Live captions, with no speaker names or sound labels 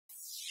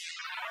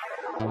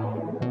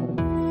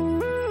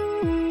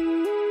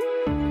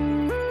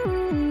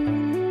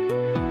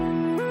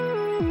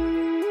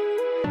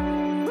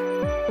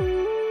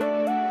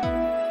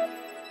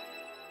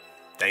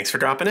Thanks for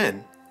dropping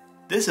in.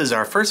 This is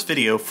our first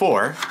video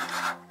for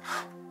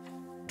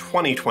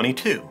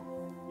 2022,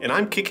 and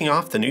I'm kicking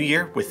off the new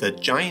year with a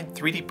giant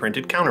 3D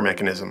printed counter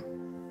mechanism.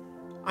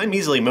 I'm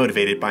easily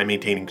motivated by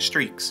maintaining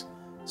streaks,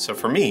 so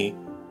for me,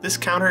 this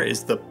counter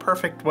is the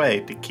perfect way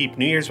to keep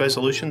New Year's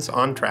resolutions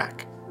on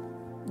track.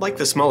 Like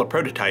the smaller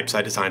prototypes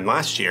I designed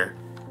last year,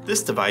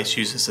 this device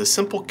uses a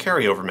simple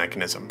carryover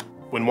mechanism.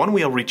 When one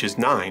wheel reaches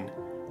 9,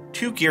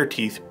 2 gear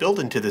teeth built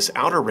into this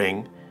outer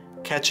ring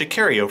catch a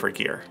carryover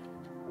gear,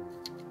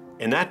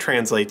 and that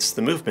translates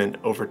the movement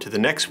over to the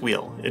next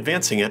wheel,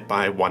 advancing it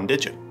by 1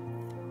 digit.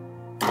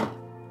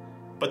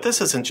 But this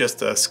isn't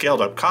just a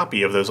scaled up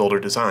copy of those older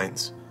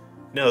designs.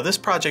 No, this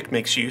project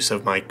makes use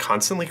of my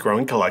constantly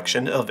growing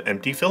collection of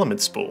empty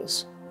filament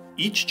spools.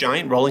 Each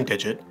giant rolling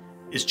digit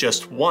is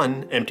just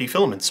one empty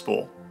filament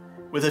spool,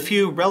 with a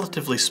few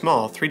relatively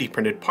small 3D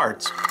printed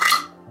parts,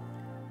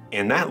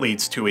 and that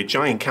leads to a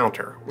giant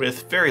counter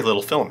with very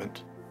little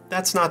filament.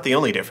 That's not the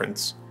only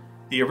difference.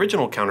 The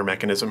original counter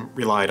mechanism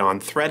relied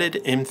on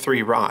threaded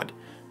M3 rod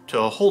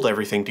to hold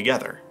everything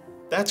together.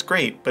 That's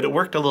great, but it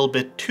worked a little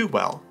bit too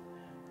well.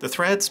 The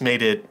threads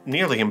made it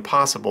nearly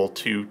impossible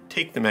to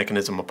take the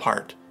mechanism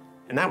apart,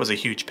 and that was a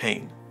huge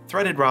pain.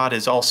 Threaded rod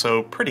is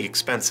also pretty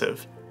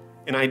expensive,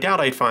 and I doubt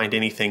I'd find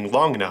anything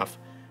long enough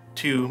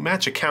to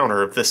match a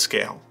counter of this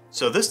scale.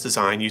 So this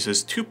design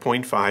uses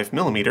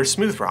 2.5mm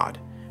smooth rod,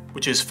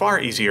 which is far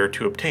easier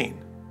to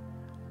obtain.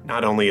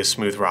 Not only is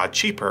smooth rod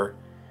cheaper,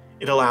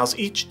 it allows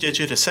each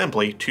digit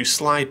assembly to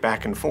slide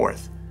back and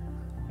forth.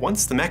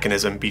 Once the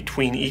mechanism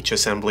between each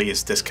assembly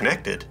is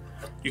disconnected,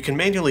 you can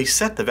manually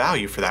set the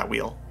value for that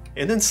wheel,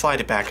 and then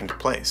slide it back into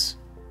place.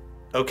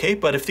 Okay,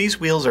 but if these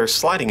wheels are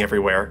sliding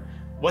everywhere,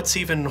 what's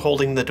even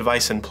holding the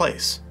device in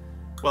place?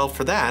 Well,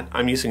 for that,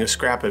 I'm using a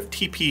scrap of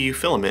TPU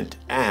filament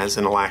as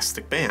an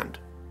elastic band.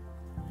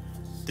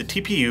 The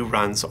TPU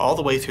runs all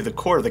the way through the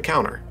core of the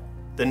counter,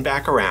 then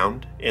back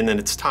around, and then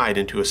it's tied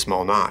into a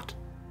small knot.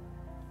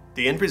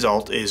 The end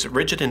result is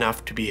rigid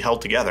enough to be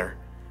held together,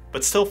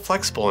 but still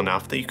flexible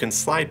enough that you can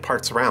slide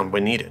parts around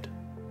when needed.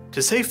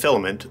 To save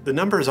filament, the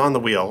numbers on the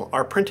wheel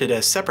are printed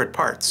as separate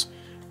parts,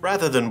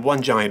 rather than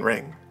one giant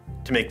ring.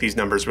 To make these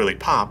numbers really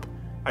pop,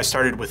 I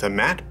started with a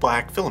matte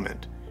black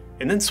filament,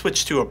 and then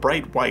switched to a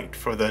bright white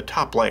for the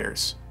top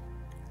layers.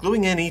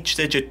 Gluing in each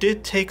digit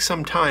did take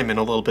some time and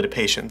a little bit of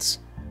patience,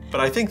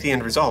 but I think the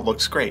end result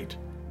looks great.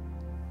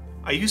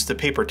 I used a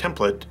paper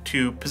template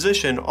to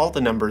position all the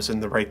numbers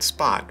in the right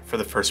spot for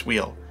the first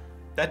wheel.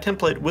 That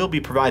template will be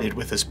provided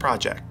with this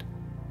project.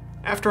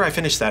 After I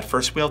finished that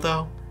first wheel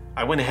though,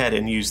 I went ahead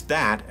and used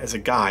that as a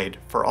guide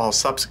for all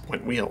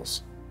subsequent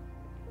wheels.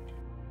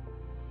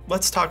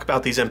 Let's talk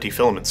about these empty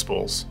filament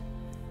spools.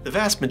 The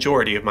vast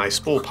majority of my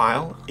spool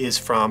pile is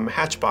from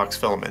Hatchbox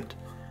filament,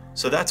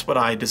 so that's what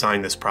I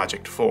designed this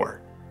project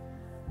for.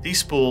 These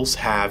spools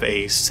have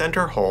a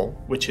center hole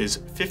which is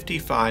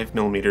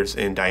 55mm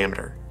in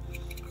diameter.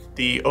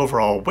 The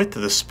overall width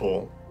of the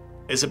spool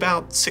is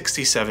about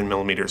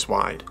 67mm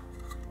wide,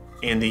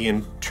 and the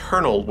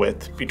internal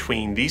width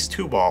between these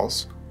two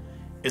walls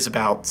is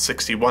about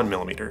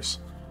 61mm.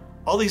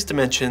 All these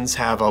dimensions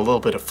have a little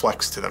bit of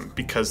flex to them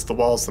because the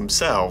walls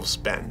themselves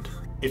bend.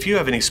 If you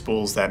have any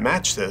spools that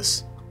match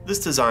this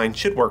design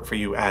should work for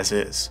you as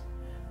is.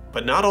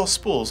 But not all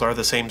spools are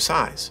the same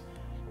size.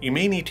 You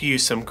may need to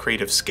use some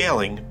creative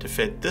scaling to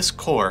fit this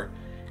core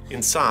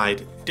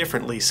inside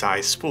differently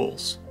sized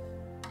spools.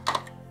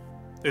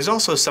 There's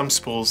also some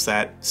spools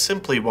that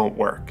simply won't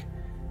work.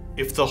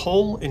 If the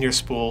hole in your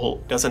spool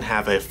doesn't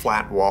have a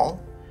flat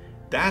wall,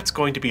 that's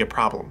going to be a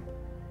problem.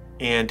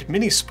 And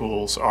mini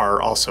spools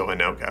are also a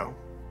no-go.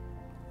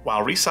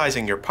 While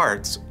resizing your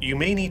parts, you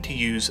may need to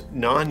use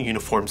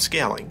non-uniform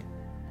scaling.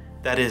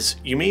 That is,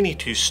 you may need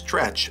to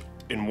stretch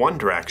in one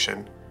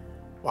direction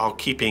while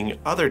keeping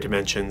other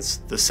dimensions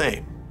the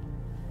same.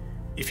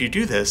 If you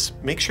do this,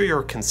 make sure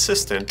you're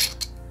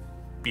consistent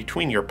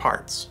between your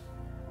parts.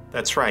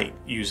 That's right,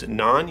 use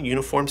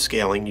non-uniform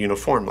scaling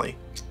uniformly.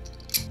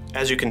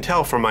 As you can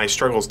tell from my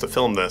struggles to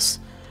film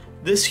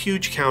this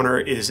huge counter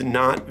is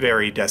not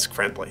very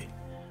desk-friendly.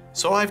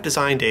 So I've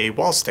designed a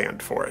wall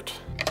stand for it.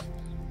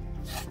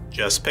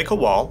 Just pick a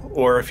wall,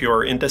 or if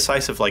you're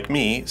indecisive like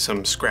me,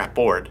 some scrap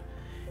board,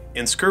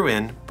 and screw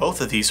in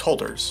both of these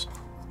holders.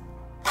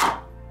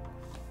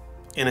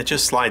 And it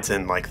just slides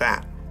in like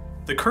that.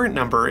 The current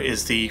number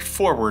is the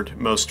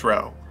forward-most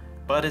row,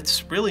 but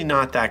it's really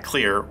not that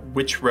clear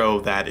which row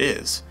that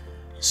is.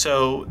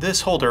 So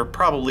this holder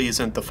probably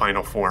isn't the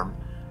final form.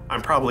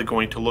 I'm probably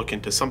going to look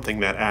into something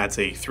that adds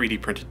a 3D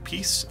printed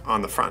piece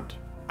on the front.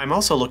 I'm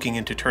also looking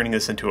into turning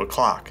this into a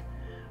clock,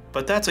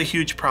 but that's a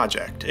huge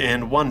project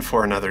and one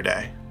for another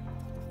day.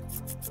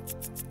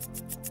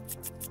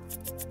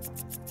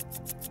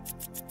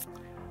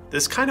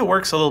 This kind of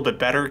works a little bit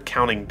better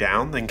counting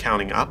down than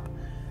counting up,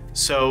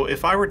 so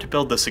if I were to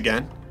build this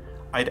again,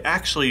 I'd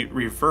actually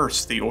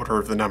reverse the order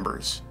of the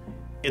numbers.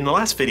 In the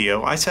last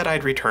video, I said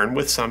I'd return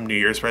with some New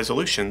Year's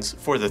resolutions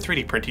for the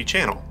 3D Printy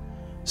channel.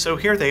 So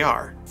here they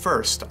are.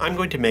 First, I'm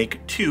going to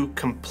make 2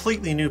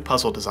 completely new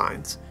puzzle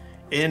designs,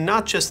 And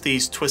not just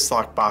these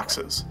twist-lock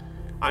boxes.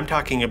 I'm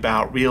talking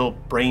about real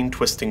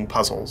brain-twisting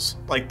puzzles,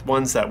 like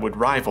ones that would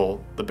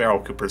rival the Barrel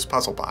Cooper's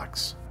puzzle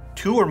box.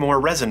 2 or more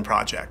resin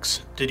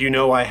projects. Did you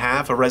know I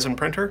have a resin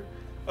printer?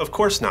 Of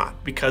course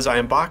not, because I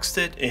unboxed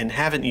it and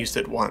haven't used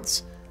it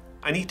once.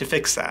 I need to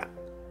fix that.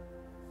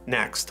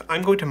 Next,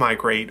 I'm going to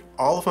migrate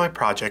all of my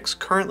projects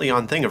currently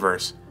on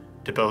Thingiverse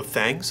to both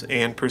Thangs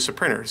and Prusa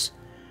printers.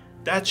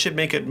 That should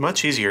make it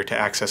much easier to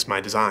access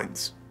my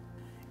designs.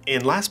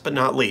 And last but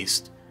not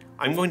least,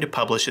 I'm going to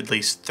publish at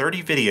least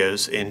 30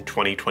 videos in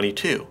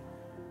 2022.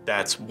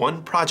 That's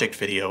 1 project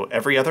video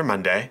every other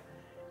Monday,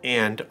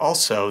 and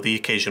also the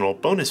occasional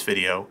bonus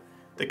video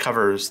that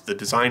covers the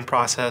design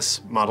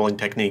process, modeling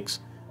techniques,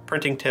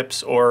 printing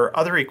tips, or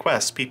other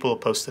requests people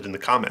have posted in the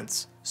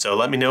comments. So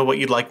let me know what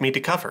you'd like me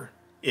to cover.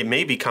 It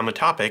may become a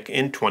topic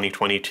in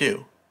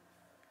 2022.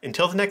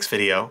 Until the next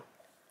video,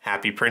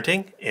 happy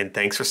printing and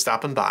thanks for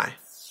stopping by.